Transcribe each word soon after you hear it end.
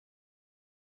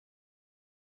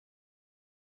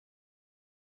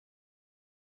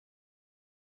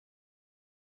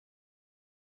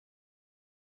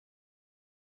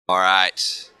All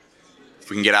right. If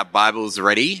we can get our Bibles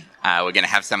ready, we're going to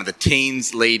have some of the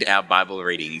teens lead our Bible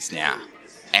readings now.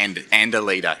 And a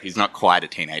leader who's not quite a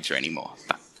teenager anymore.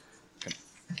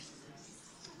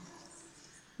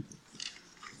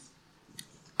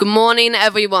 Good morning,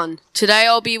 everyone. Today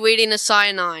I'll be reading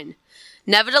Isaiah 9.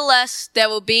 Nevertheless, there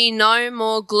will be no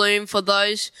more gloom for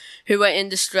those who are in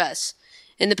distress.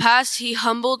 In the past, he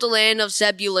humbled the land of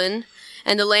Zebulun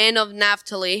and the land of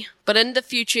Naphtali, but in the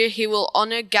future he will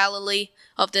honor Galilee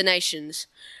of the nations.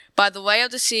 By the way of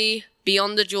the sea,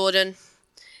 beyond the Jordan,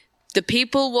 the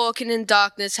people walking in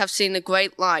darkness have seen a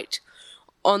great light.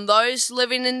 On those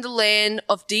living in the land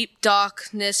of deep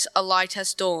darkness, a light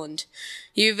has dawned.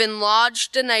 You've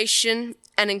enlarged the nation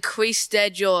and increased their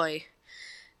joy.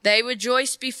 They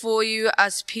rejoice before you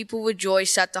as people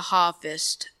rejoice at the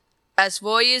harvest, as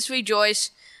warriors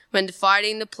rejoice when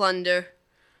dividing the plunder.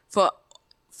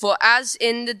 For as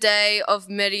in the day of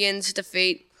Midian's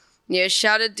defeat, you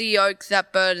shattered the yoke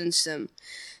that burdens them,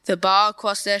 the bar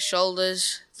across their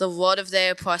shoulders, the rod of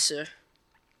their oppressor.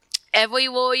 Every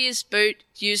warrior's boot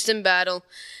used in battle,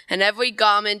 and every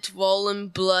garment rolled in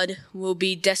blood will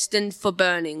be destined for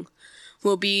burning,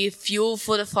 will be fuel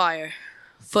for the fire.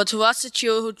 For to us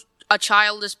a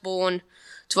child is born,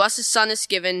 to us a son is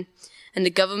given, and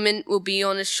the government will be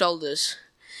on his shoulders.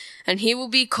 And he will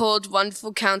be called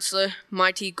Wonderful Counselor,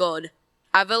 Mighty God,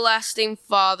 Everlasting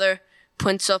Father,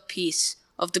 Prince of Peace.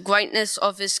 Of the greatness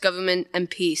of his government and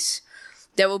peace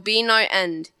there will be no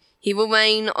end. He will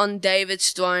reign on David's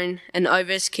throne and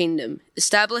over his kingdom,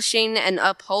 establishing and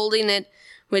upholding it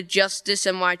with justice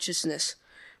and righteousness.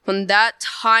 From that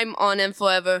time on and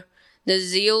forever, the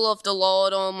zeal of the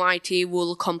Lord Almighty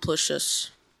will accomplish this.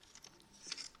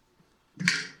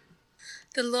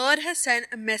 The Lord has sent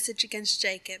a message against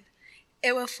Jacob.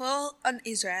 It will fall on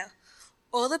Israel.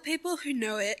 All the people who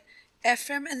know it,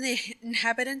 Ephraim and the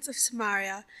inhabitants of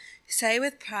Samaria, who say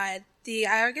with pride, the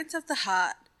arrogance of the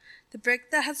heart, the brick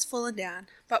that has fallen down,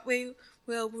 but we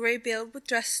will rebuild with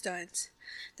dressed stones.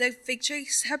 The fig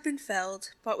trees have been felled,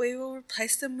 but we will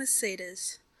replace them with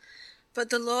cedars.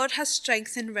 But the Lord has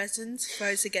strengthened Rezin's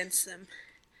foes against them,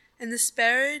 and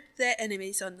spurred their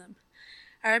enemies on them.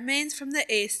 Arameans from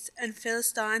the east and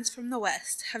Philistines from the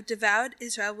west have devoured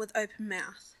Israel with open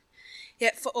mouth.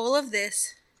 Yet for all of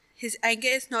this, his anger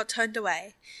is not turned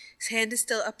away, his hand is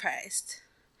still upraised.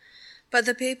 But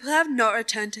the people have not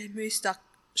returned to him who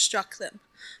struck them,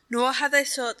 nor have they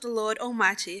sought the Lord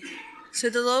Almighty. So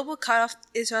the Lord will cut off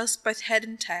Israel's both head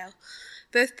and tail,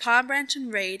 both palm branch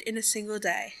and reed in a single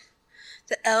day.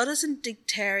 The elders and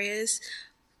dignitaries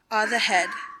are the head,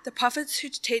 the prophets who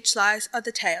teach lies are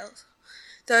the tails.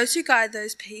 Those who guide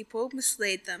those people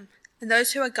mislead them, and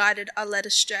those who are guided are led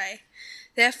astray.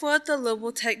 Therefore the Lord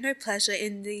will take no pleasure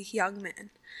in the young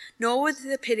man, nor with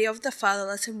the pity of the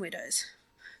fatherless and widows.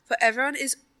 For everyone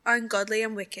is ungodly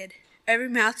and wicked, every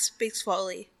mouth speaks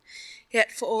folly.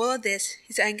 Yet for all of this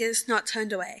his anger is not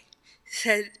turned away, his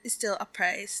head is still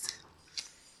upraised.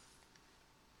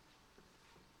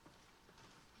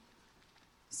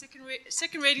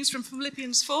 Second readings from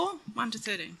Philippians 4,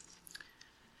 1-13.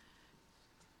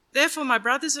 Therefore, my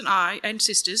brothers and I and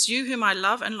sisters, you whom I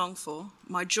love and long for,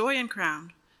 my joy and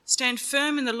crown, stand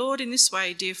firm in the Lord in this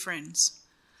way, dear friends.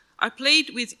 I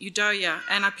plead with Euodia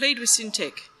and I plead with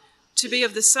Syntyche to be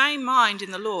of the same mind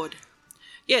in the Lord.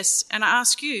 Yes, and I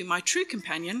ask you, my true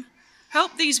companion,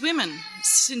 help these women,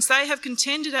 since they have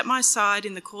contended at my side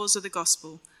in the cause of the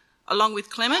gospel, along with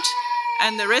Clement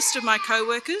and the rest of my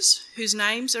co-workers, whose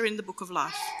names are in the book of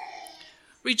life.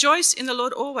 Rejoice in the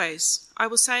Lord always. I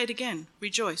will say it again,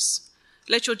 rejoice.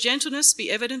 Let your gentleness be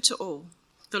evident to all.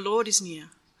 The Lord is near.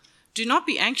 Do not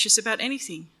be anxious about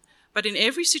anything, but in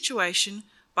every situation,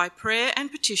 by prayer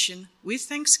and petition, with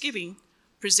thanksgiving,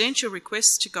 present your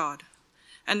requests to God.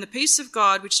 And the peace of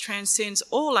God, which transcends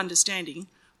all understanding,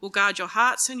 will guard your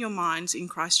hearts and your minds in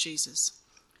Christ Jesus.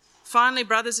 Finally,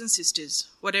 brothers and sisters,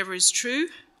 whatever is true,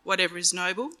 whatever is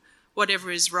noble, whatever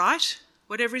is right,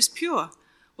 whatever is pure,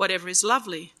 whatever is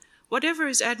lovely, whatever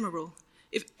is admirable,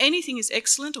 if anything is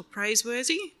excellent or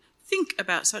praiseworthy, think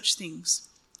about such things.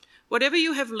 Whatever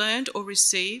you have learned or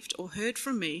received or heard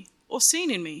from me or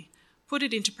seen in me, put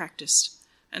it into practice,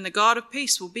 and the God of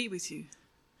peace will be with you.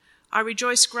 I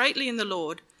rejoice greatly in the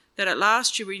Lord that at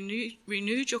last you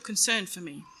renewed your concern for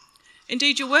me.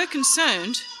 Indeed, you were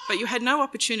concerned, but you had no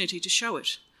opportunity to show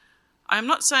it. I am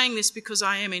not saying this because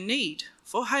I am in need,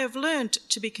 for I have learned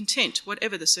to be content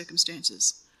whatever the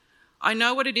circumstances. I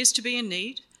know what it is to be in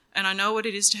need, and I know what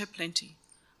it is to have plenty.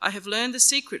 I have learned the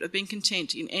secret of being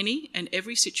content in any and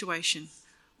every situation,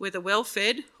 whether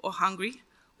well-fed or hungry,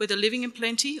 whether living in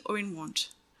plenty or in want.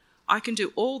 I can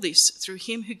do all this through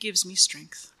him who gives me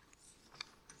strength.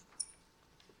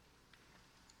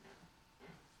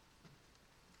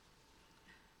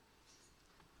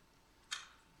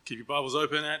 Keep your Bibles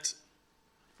open at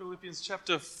Philippians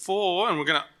chapter 4, and we're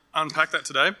going to unpack that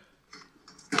today.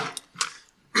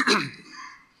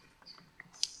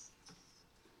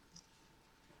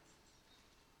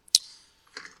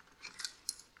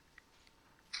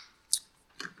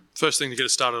 First thing to get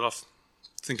us started off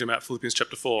thinking about Philippians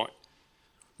chapter 4.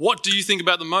 What do you think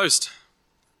about the most?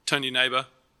 Turn to your neighbour.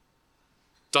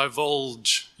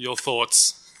 Divulge your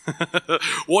thoughts.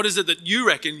 What is it that you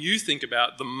reckon you think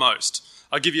about the most?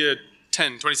 I'll give you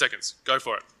 10, 20 seconds. Go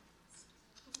for it.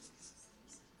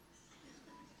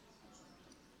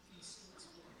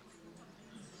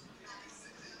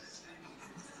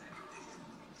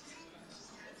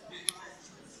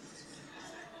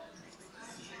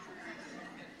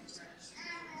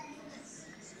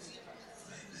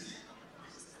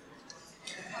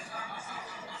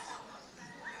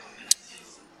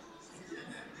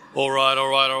 All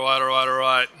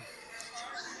right.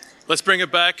 Let's bring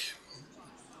it back.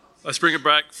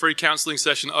 Free counselling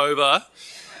session over.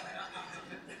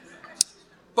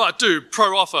 But do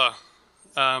pro-offer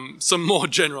some more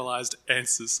generalised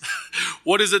answers.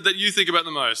 What is it that you think about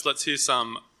the most? Let's hear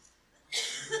some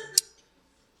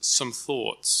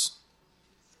thoughts.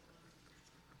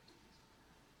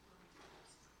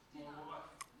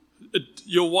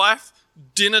 Your wife,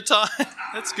 dinner time.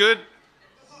 That's good.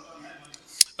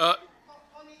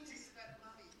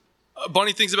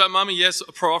 Bonnie thinks about mummy, yes.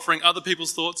 Pro-offering other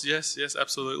people's thoughts, yes,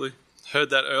 absolutely.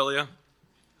 Heard that earlier.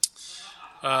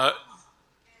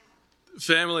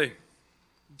 Family.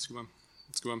 That's a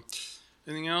good one.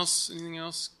 Anything else?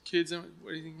 Kids, what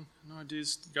do you think? No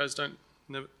ideas? You guys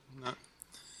no.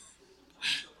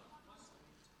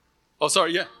 Oh,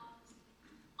 sorry, yeah.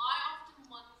 I often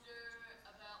wonder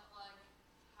about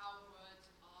how words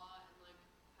are and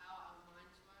how our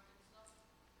minds work and stuff.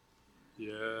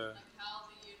 Yeah. How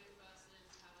the universe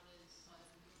is, how it is.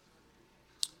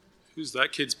 Who's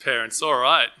that kid's parents? All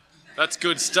right. That's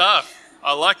good stuff.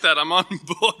 I like that. I'm on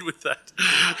board with that.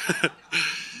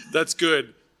 That's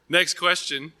good. Next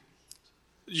question.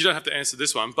 You don't have to answer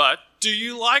this one, but do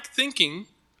you like thinking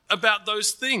about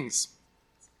those things?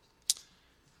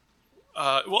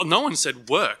 Well, no one said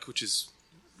work, which is,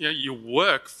 you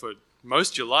work for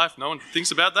most of your life. No one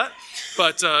thinks about that.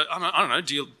 But I don't know.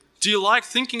 Do you like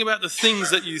thinking about the things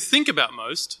that you think about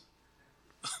most?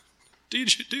 Do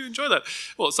you enjoy that?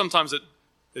 Well, sometimes it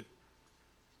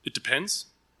depends.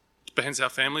 Depends how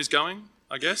family's going,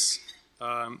 I guess.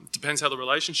 Depends how the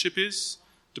relationship is.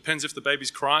 Depends if the baby's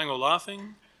crying or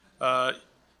laughing.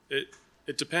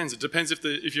 It depends. It depends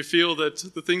if you feel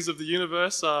that the things of the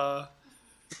universe are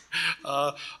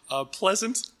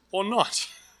pleasant or not.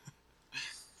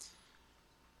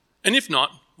 And if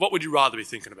not, what would you rather be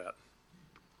thinking about?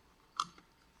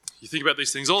 You think about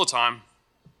these things all the time.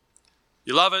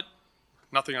 You love it.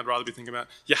 Nothing I'd rather be thinking about.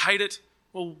 You hate it.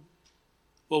 Well,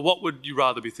 what would you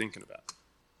rather be thinking about?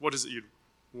 What is it you'd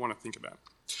want to think about?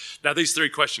 Now, these three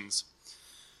questions,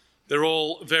 they're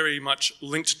all very much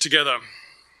linked together.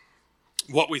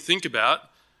 What we think about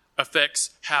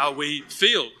affects how we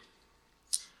feel.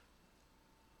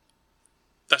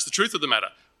 That's the truth of the matter.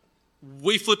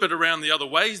 We flip it around the other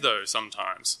ways, though,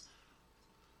 sometimes.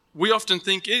 We often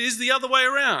think it is the other way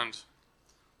around.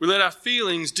 We let our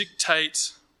feelings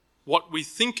dictate what we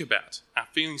think about. Our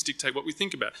feelings dictate what we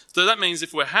think about. So that means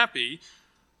if we're happy,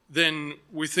 then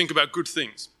we think about good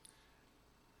things.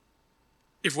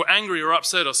 If we're angry or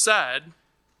upset or sad,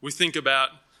 we think about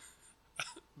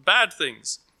bad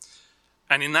things.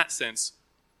 And in that sense,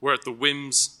 we're at the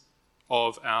whims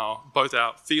of both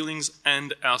our feelings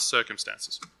and our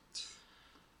circumstances.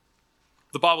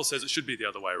 The Bible says it should be the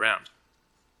other way around.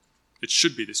 It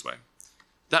should be this way.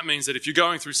 That means that if you're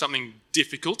going through something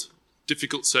difficult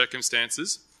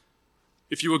circumstances,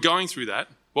 if you were going through that,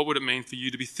 what would it mean for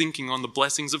you to be thinking on the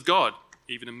blessings of God,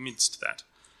 even amidst that?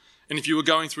 And if you were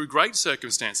going through great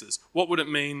circumstances, what would it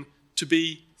mean to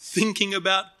be thinking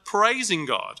about praising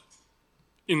God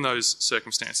in those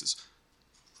circumstances?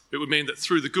 It would mean that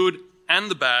through the good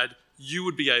and the bad, you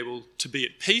would be able to be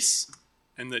at peace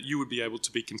and that you would be able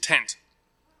to be content.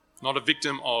 Not a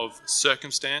victim of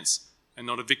circumstance and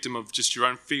not a victim of just your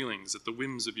own feelings, at the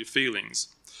whims of your feelings.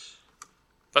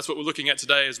 That's what we're looking at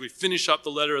today as we finish up the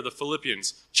letter of the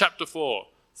Philippians. Chapter 4,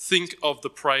 think of the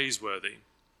praiseworthy.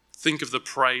 Think of the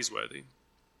praiseworthy.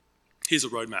 Here's a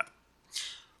roadmap.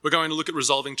 We're going to look at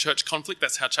resolving church conflict.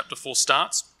 That's how chapter 4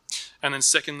 starts. And then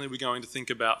secondly, we're going to think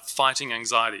about fighting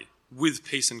anxiety with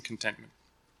peace and contentment.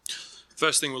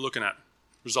 First thing we're looking at,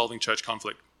 resolving church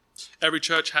conflict. Every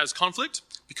church has conflict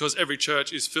because every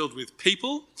church is filled with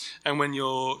people. And when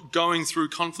you're going through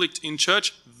conflict in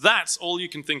church, that's all you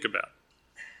can think about.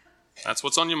 That's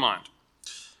what's on your mind.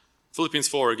 Philippians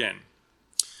 4 again.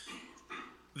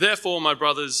 Therefore, my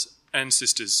brothers and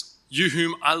sisters, you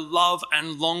whom I love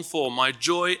and long for, my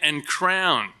joy and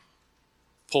crown.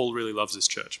 Paul really loves this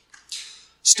church.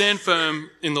 Stand firm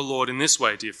in the Lord in this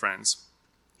way, dear friends.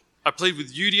 I plead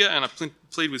with Euodia and I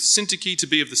plead with Syntyche to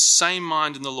be of the same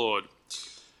mind in the Lord.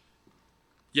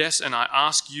 Yes, and I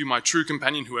ask you, my true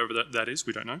companion, whoever that is,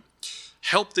 we don't know,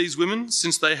 help these women,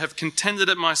 since they have contended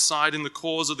at my side in the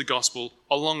cause of the gospel,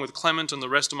 along with Clement and the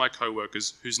rest of my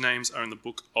co-workers, whose names are in the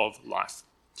book of life.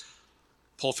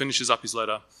 Paul finishes up his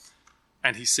letter,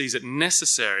 and he sees it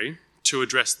necessary to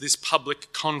address this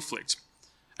public conflict.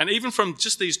 And even from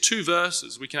just these 2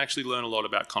 verses, we can actually learn a lot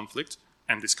about conflict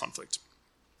and this conflict.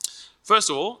 First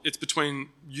of all, it's between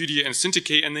Euodia and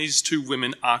Syntyche, and these 2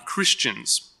 women are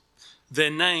Christians. Their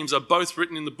names are both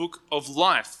written in the book of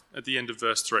life at the end of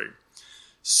verse 3.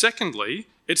 Secondly,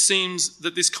 it seems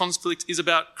that this conflict is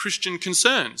about Christian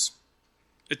concerns.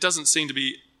 It doesn't seem to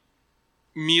be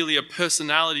merely a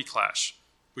personality clash,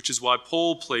 which is why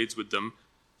Paul pleads with them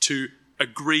to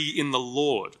agree in the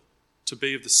Lord, to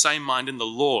be of the same mind in the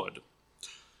Lord.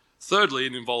 Thirdly,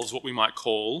 it involves what we might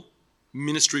call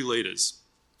ministry leaders.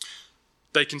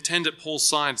 They contend at Paul's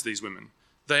sides, these women.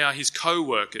 They are his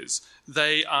co-workers.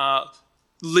 They are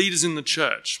leaders in the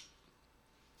church.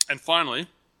 And finally,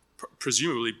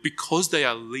 presumably, because they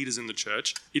are leaders in the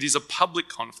church, it is a public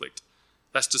conflict.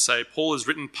 That's to say, Paul has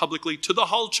written publicly to the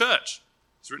whole church.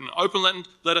 He's written an open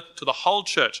letter to the whole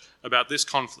church about this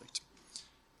conflict.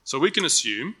 So we can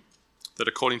assume that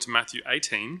according to Matthew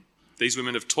 18, these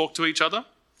women have talked to each other,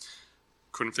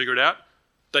 couldn't figure it out.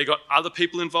 They got other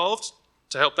people involved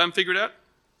to help them figure it out.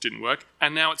 Didn't work.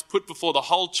 And now it's put before the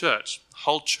whole church. The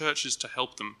whole church is to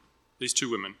help them, these 2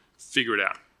 women, figure it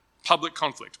out. Public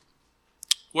conflict.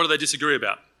 What do they disagree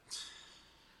about?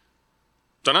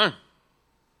 Don't know.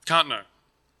 Can't know.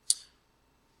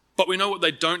 But we know what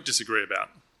they don't disagree about.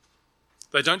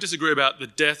 They don't disagree about the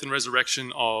death and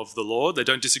resurrection of the Lord. They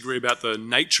don't disagree about the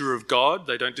nature of God.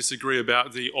 They don't disagree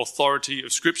about the authority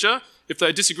of Scripture. If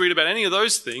they disagreed about any of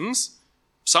those things,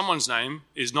 someone's name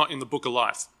is not in the book of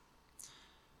life.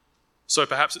 So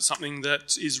perhaps it's something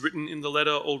that is written in the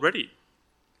letter already.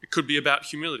 It could be about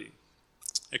humility.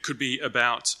 It could be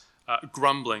about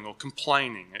grumbling or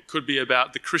complaining. It could be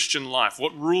about the Christian life,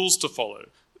 what rules to follow,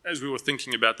 as we were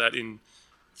thinking about that in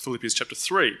Philippians chapter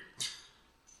 3.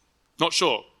 Not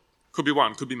sure. Could be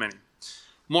one, could be many.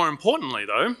 More importantly,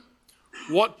 though,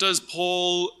 what does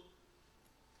Paul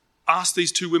ask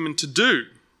these 2 women to do?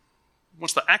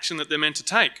 What's the action that they're meant to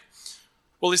take?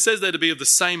 Well, he says they're to be of the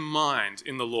same mind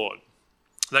in the Lord.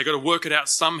 They've got to work it out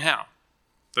somehow.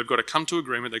 They've got to come to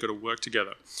agreement. They've got to work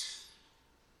together.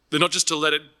 They're not just to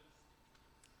let it,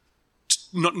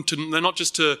 they're not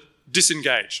just to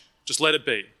disengage, just let it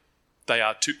be. They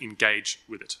are to engage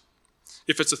with it.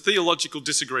 If it's a theological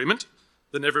disagreement,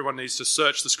 then everyone needs to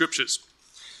search the Scriptures.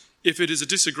 If it is a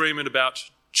disagreement about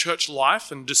church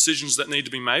life and decisions that need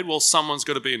to be made, well, someone's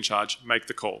got to be in charge, make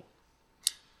the call.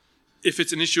 If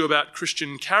it's an issue about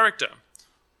Christian character,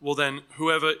 well then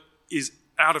whoever is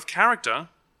out of character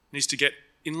needs to get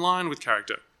in line with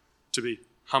character, to be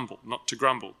humble, not to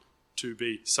grumble, to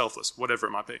be selfless, whatever it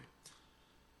might be.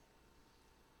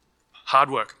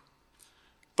 Hard work.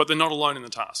 But they're not alone in the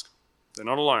task. They're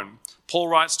not alone. Paul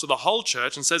writes to the whole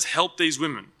church and says, help these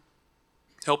women.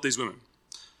 Help these women.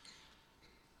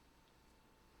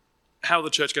 How are the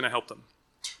church going to help them?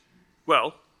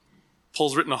 Well,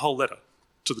 Paul's written a whole letter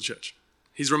to the church.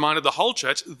 He's reminded the whole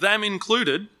church, them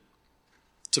included,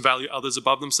 to value others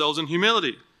above themselves in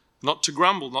humility, not to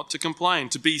grumble, not to complain,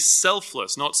 to be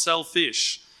selfless, not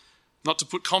selfish, not to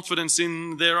put confidence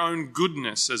in their own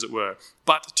goodness, as it were,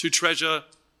 but to treasure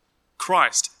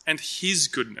Christ and his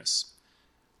goodness,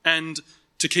 and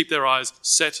to keep their eyes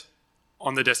set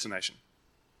on their destination.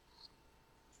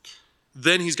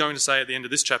 Then he's going to say at the end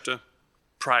of this chapter,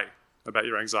 pray about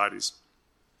your anxieties.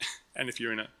 And if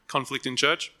you're in a conflict in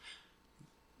church,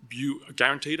 you are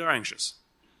guaranteed are anxious.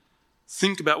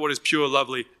 Think about what is pure,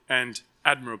 lovely, and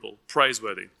admirable,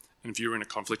 praiseworthy. And if you're in a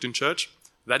conflict in church,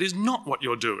 that is not what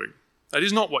you're doing. That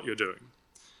is not what you're doing.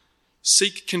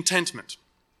 Seek contentment.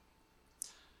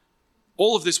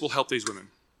 All of this will help these women.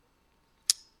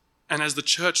 And as the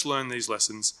church learn these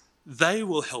lessons, they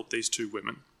will help these 2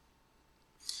 women.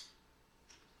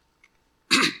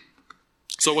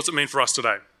 So what's it mean for us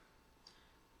today?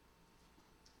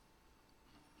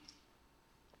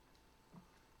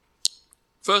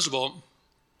 First of all,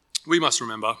 we must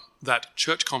remember that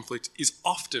church conflict is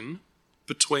often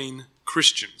between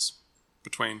Christians,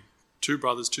 between two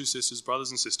brothers, two sisters, brothers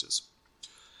and sisters,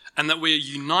 and that we are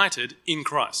united in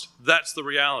Christ. That's the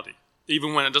reality.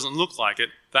 Even when it doesn't look like it,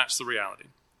 that's the reality.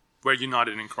 We're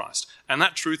united in Christ. And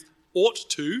that truth ought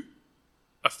to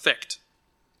affect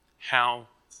how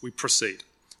we proceed.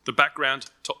 The background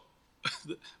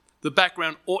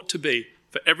ought to be,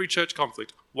 for every church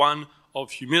conflict, one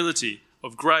of humility,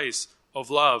 of grace, of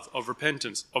love, of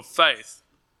repentance, of faith.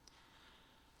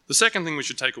 The second thing we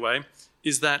should take away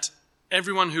is that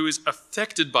everyone who is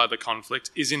affected by the conflict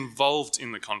is involved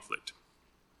in the conflict.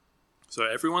 So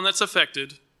everyone that's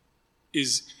affected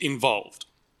is involved.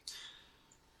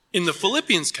 In the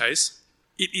Philippians case,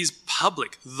 it is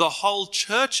public. The whole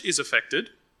church is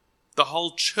affected. The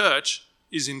whole church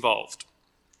is involved.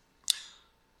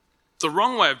 The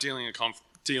wrong way of dealing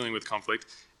with conflict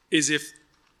is if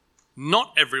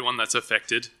not everyone that's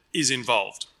affected is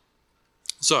involved.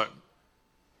 So,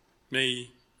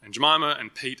 me and Jemima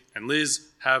and Pete and Liz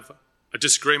have a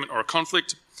disagreement or a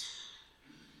conflict,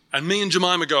 and me and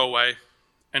Jemima go away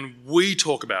and we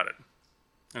talk about it.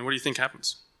 And what do you think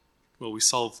happens? Well, we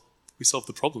solve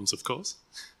the problems, of course.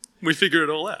 We figure it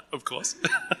all out, of course.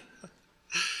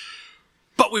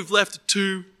 But we've left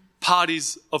two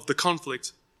parties of the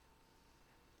conflict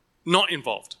not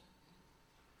involved.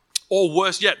 Or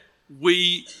worse yet,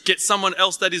 we get someone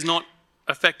else that is not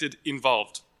affected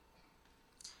involved.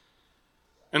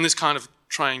 And this kind of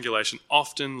triangulation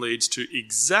often leads to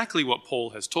exactly what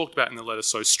Paul has talked about in the letter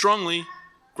so strongly: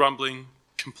 grumbling,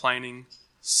 complaining,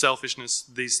 selfishness,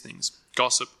 these things,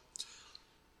 gossip.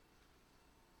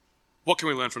 What can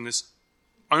we learn from this?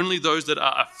 Only those that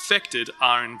are affected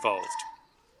are involved.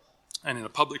 And in a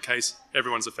public case,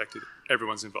 everyone's affected,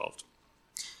 everyone's involved.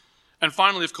 And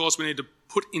finally, of course, we need to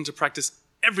put into practice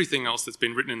everything else that's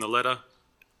been written in the letter.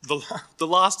 The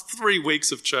last 3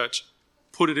 weeks of church,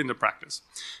 put it into practice.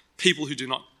 People who do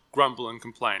not grumble and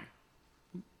complain.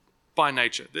 By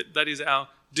nature, that is our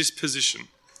disposition.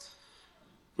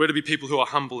 We're to be people who are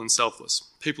humble and selfless.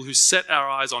 People who set our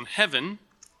eyes on heaven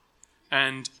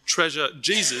and treasure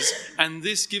Jesus. And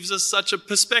this gives us such a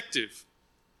perspective.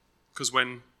 Because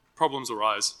when problems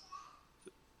arise,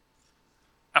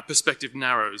 our perspective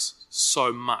narrows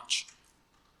so much.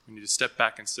 We need to step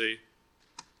back and see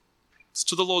it's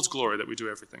to the Lord's glory that we do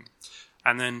everything.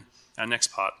 And then our next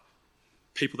part,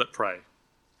 people that pray,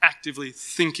 actively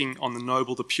thinking on the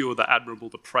noble, the pure, the admirable,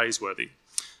 the praiseworthy.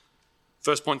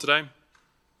 First point today,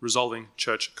 resolving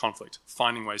church conflict,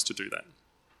 finding ways to do that,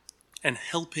 and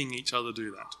helping each other do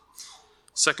that.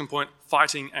 Second point,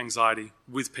 fighting anxiety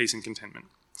with peace and contentment.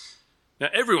 Now,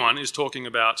 everyone is talking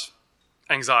about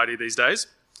anxiety these days.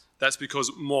 That's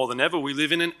because more than ever we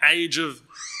live in an age of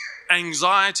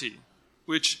anxiety,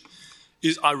 which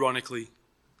is ironically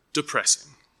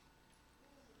depressing.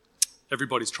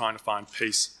 Everybody's trying to find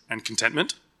peace and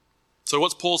contentment. So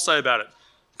what's Paul say about it?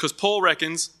 Because Paul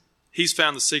reckons he's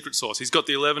found the secret sauce. He's got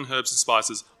the 11 herbs and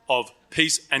spices of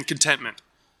peace and contentment.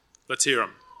 Let's hear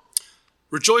him.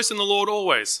 Rejoice in the Lord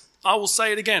always. I will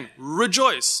say it again.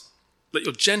 Rejoice. Let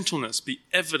your gentleness be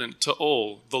evident to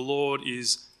all. The Lord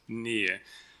is near.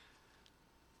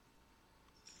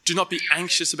 Do not be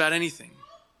anxious about anything,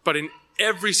 but in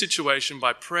every situation,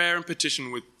 by prayer and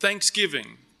petition with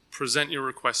thanksgiving, present your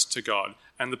requests to God,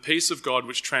 and the peace of God,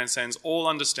 which transcends all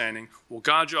understanding, will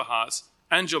guard your hearts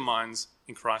and your minds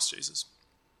in Christ Jesus.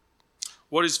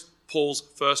 What is Paul's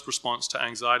first response to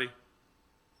anxiety?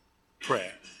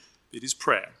 Prayer. It is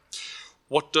prayer.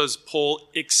 What does Paul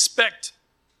expect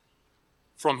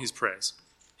from his prayers?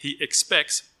 He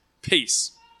expects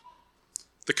peace.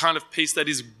 The kind of peace that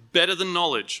is better than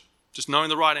knowledge, just knowing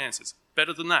the right answers,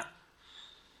 better than that.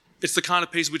 It's the kind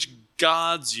of peace which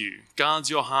guards you, guards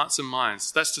your hearts and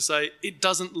minds. That's to say, it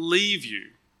doesn't leave you.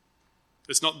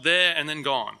 It's not there and then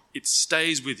gone. It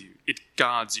stays with you. It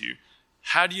guards you.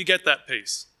 How do you get that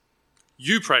peace?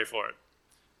 You pray for it.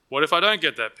 What if I don't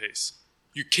get that peace?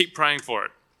 You keep praying for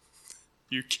it.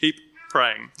 You keep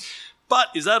praying. But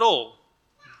is that all?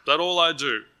 Is that all I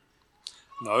do?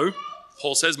 No.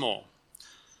 Paul says more.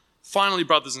 Finally,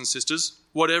 brothers and sisters,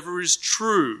 whatever is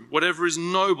true, whatever is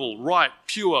noble, right,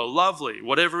 pure, lovely,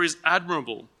 whatever is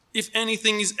admirable, if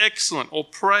anything is excellent or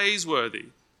praiseworthy,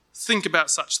 think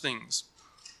about such things.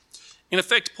 In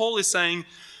effect, Paul is saying,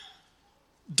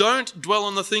 don't dwell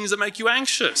on the things that make you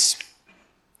anxious,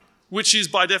 which is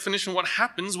by definition what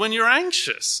happens when you're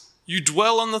anxious. You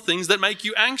dwell on the things that make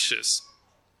you anxious.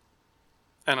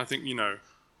 And I think you know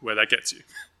where that gets you.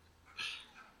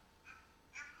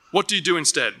 What do you do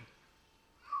instead?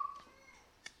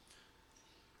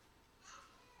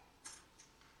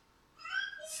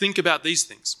 think about these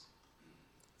things.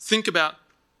 Think about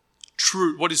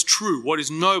what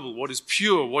is noble, what is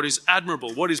pure, what is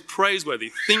admirable, what is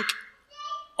praiseworthy. Think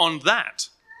on that.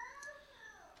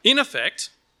 In effect,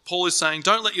 Paul is saying,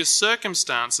 don't let your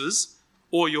circumstances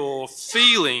or your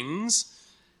feelings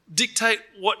dictate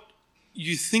what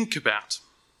you think about.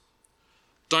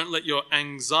 Don't let your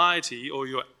anxiety or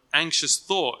your anxious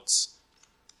thoughts,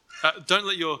 don't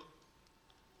let your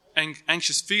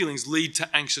anxious feelings lead to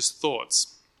anxious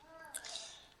thoughts.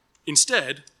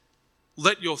 Instead,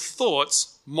 let your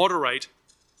thoughts moderate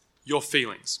your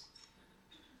feelings.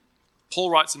 Paul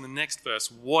writes in the next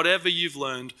verse, whatever you've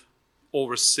learned or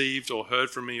received or heard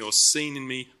from me or seen in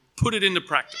me, put it into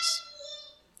practice,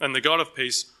 and the God of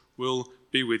peace will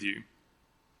be with you.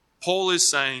 Paul is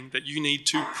saying that you need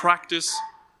to practice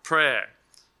prayer.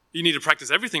 You need to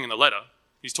practice everything in the letter.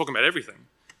 He's talking about everything.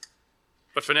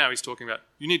 But for now, he's talking about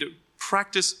you need to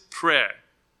practice prayer.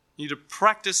 You need to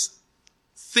practice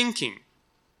thinking.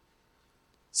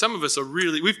 Some of us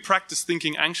we've practiced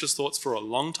thinking anxious thoughts for a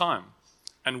long time,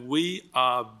 and we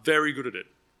are very good at it.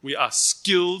 We are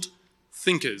skilled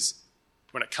thinkers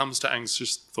when it comes to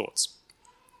anxious thoughts.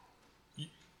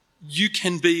 You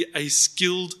can be a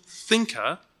skilled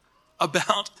thinker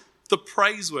about the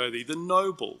praiseworthy, the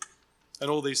noble, and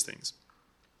all these things.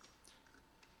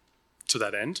 To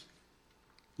that end,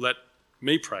 let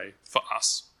me pray for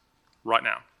us right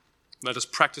now. Let us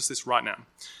practice this right now.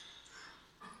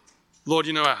 Lord,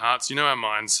 you know our hearts, you know our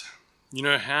minds. You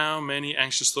know how many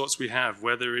anxious thoughts we have,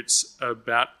 whether it's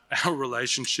about our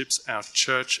relationships, our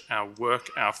church, our work,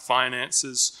 our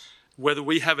finances, whether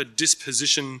we have a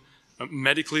disposition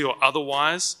medically or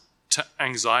otherwise to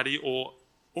anxiety or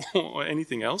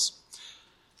anything else.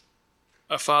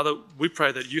 Father, we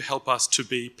pray that you help us to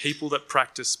be people that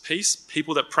practice peace,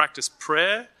 people that practice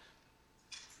prayer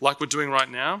like we're doing right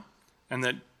now, and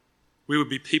that we would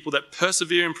be people that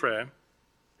persevere in prayer,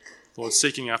 Lord,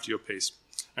 seeking after your peace.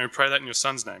 And we pray that in your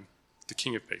Son's name, the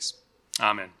King of Peace.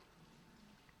 Amen.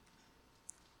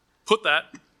 Put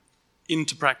that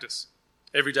into practice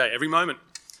every day, every moment.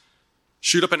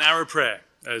 Shoot up an arrow prayer,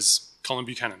 as Colin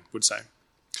Buchanan would say.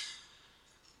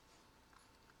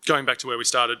 Going back to where we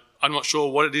started, I'm not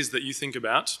sure what it is that you think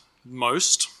about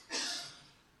most.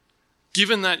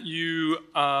 Given that you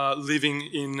are living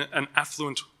in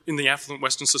the affluent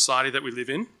Western society that we live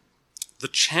in, the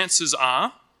chances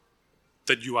are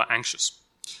that you are anxious.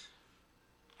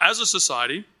 As a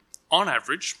society, on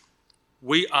average,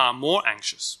 we are more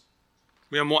anxious.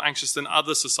 We are more anxious than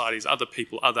other societies, other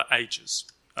people, other ages,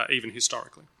 even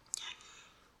historically.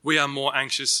 We are more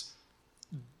anxious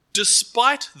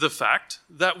despite the fact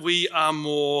that we are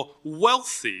more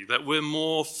wealthy, that we're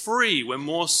more free, we're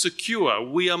more secure.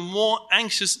 We are more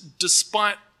anxious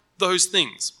despite those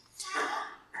things.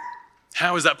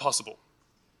 How is that possible?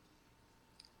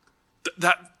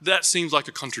 That seems like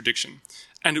a contradiction.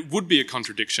 And it would be a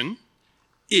contradiction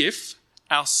if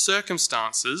our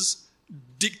circumstances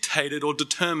dictated or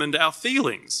determined our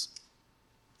feelings.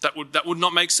 That would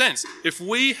not make sense. If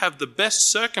we have the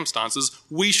best circumstances,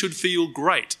 we should feel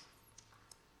great.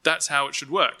 That's how it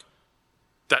should work.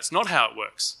 That's not how it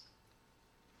works.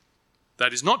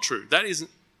 That is not true. That is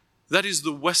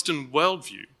the Western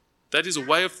worldview. That is a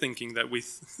way of thinking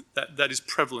that is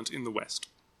prevalent in the West.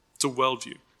 It's a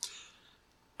worldview.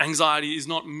 Anxiety is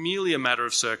not merely a matter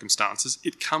of circumstances.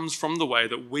 It comes from the way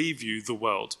that we view the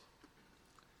world.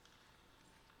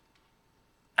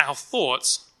 Our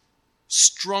thoughts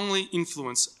strongly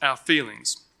influence our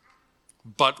feelings,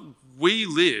 but we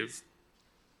live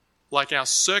like our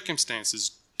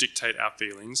circumstances dictate our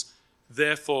feelings,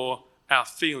 therefore our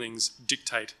feelings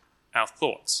dictate our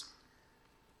thoughts.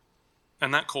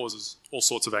 And that causes all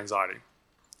sorts of anxiety,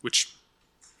 which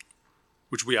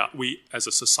we as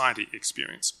a society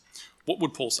experience. What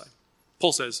would Paul say?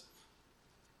 Paul says,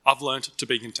 I've learned to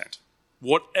be content,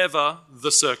 whatever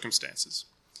the circumstances.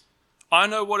 I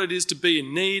know what it is to be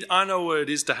in need. I know what it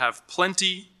is to have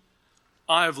plenty.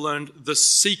 I have learned the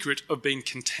secret of being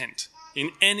content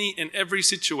in any and every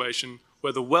situation,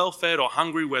 whether well-fed or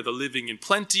hungry, whether living in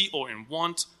plenty or in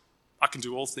want. I can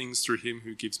do all things through him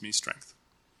who gives me strength.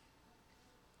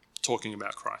 Talking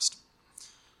about Christ.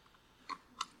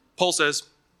 Paul says,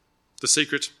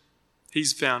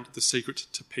 he's found the secret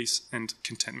to peace and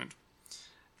contentment.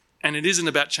 And it isn't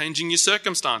about changing your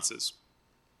circumstances.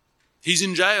 He's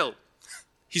in jail.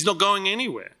 He's not going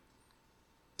anywhere.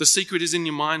 The secret is in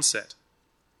your mindset.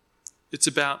 It's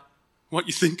about what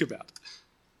you think about.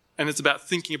 And it's about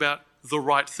thinking about the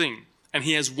right thing. And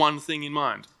he has one thing in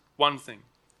mind. One thing.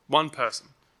 One person.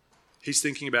 He's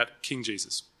thinking about King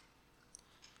Jesus.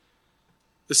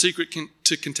 the secret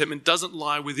to contentment doesn't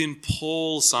lie within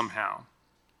Paul somehow,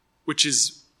 which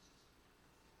is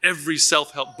every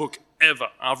self-help book ever.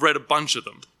 I've read a bunch of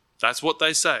them. That's what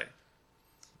they say.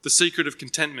 The secret of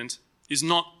contentment is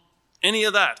not any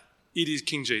of that. It is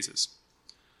King Jesus.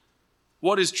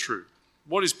 What is true?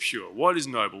 What is pure? What is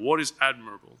noble? What is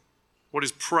admirable? What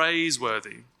is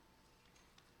praiseworthy?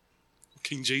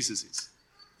 King Jesus is.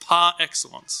 Par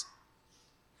excellence.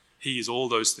 He is all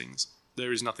those things.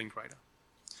 There is nothing greater.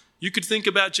 You could think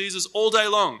about Jesus all day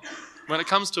long. When it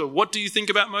comes to what do you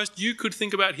think about most, you could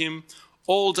think about him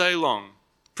all day long.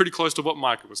 Pretty close to what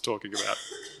Micah was talking about.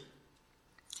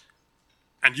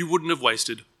 And you wouldn't have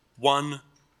wasted one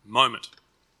moment.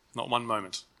 Not one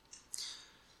moment.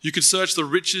 You could search the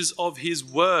riches of his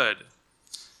word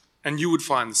and you would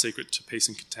find the secret to peace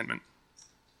and contentment.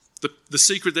 The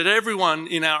secret that everyone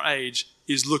in our age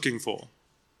is looking for.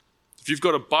 If you've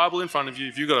got a Bible in front of you,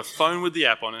 if you've got a phone with the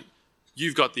app on it,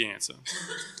 you've got the answer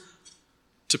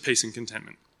to peace and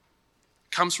contentment.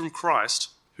 It comes from Christ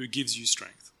who gives you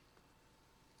strength.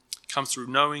 It comes through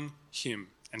knowing him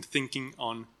and thinking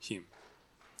on him.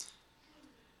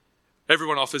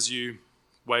 Everyone offers you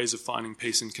ways of finding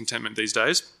peace and contentment these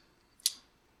days.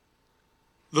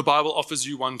 The Bible offers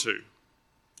you one too.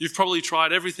 You've probably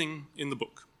tried everything in the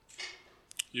book.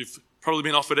 You've probably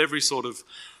been offered every sort of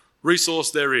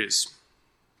resource there is.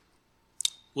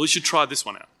 Well, you should try this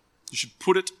one out. You should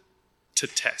put it to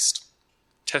test.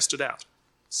 Test it out.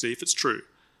 See if it's true.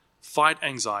 Fight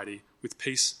anxiety with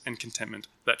peace and contentment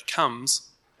that comes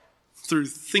through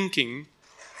thinking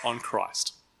on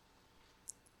Christ.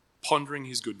 Pondering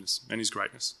his goodness and his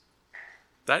greatness.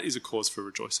 That is a cause for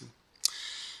rejoicing.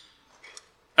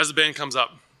 As the band comes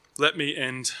up, let me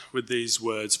end with these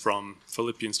words from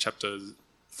Philippians chapter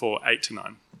 4,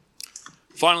 8-9.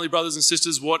 Finally, brothers and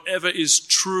sisters, whatever is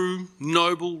true,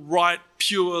 noble, right,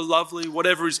 pure, lovely,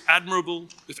 whatever is admirable,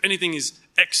 if anything is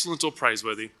excellent or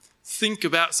praiseworthy, think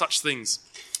about such things.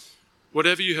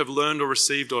 Whatever you have learned or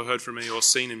received or heard from me or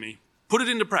seen in me, put it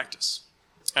into practice,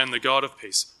 and the God of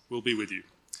peace will be with you.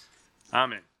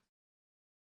 Amen.